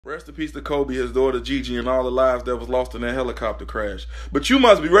Rest in peace to Kobe, his daughter Gigi, and all the lives that was lost in that helicopter crash. But you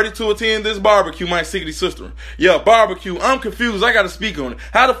must be ready to attend this barbecue, my sickety sister. Yeah, barbecue. I'm confused. I gotta speak on it.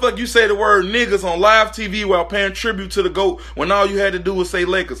 How the fuck you say the word niggas on live TV while paying tribute to the GOAT when all you had to do was say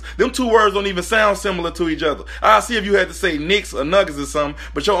Lakers? Them two words don't even sound similar to each other. I'll see if you had to say Knicks or Nuggets or something,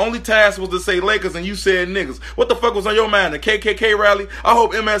 but your only task was to say Lakers and you said niggas. What the fuck was on your mind? The KKK rally? I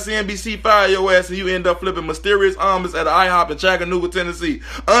hope MSNBC fire your ass and you end up flipping mysterious almonds at an IHOP in Chattanooga, Tennessee.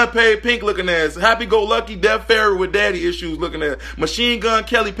 Unpaid pink looking ass. Happy-go-lucky Death Fairy with daddy issues looking at. Machine Gun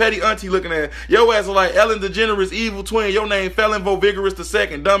Kelly Petty auntie looking at. Your ass are like Ellen DeGeneres evil twin. Your name Felon Vigorous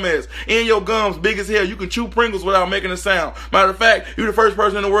II. Dumbass. In your gums big as hell. You can chew Pringles without making a sound. Matter of fact, you the first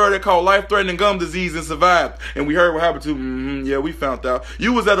person in the world that caught life-threatening gum disease and survived. And we heard what happened to yeah, we found out.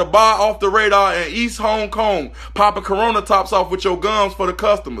 You was at a bar off the radar in East Hong Kong popping Corona tops off with your gums for the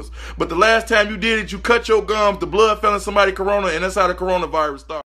customers. But the last time you did it, you cut your gums, the blood fell in somebody's Corona, and that's how the coronavirus started.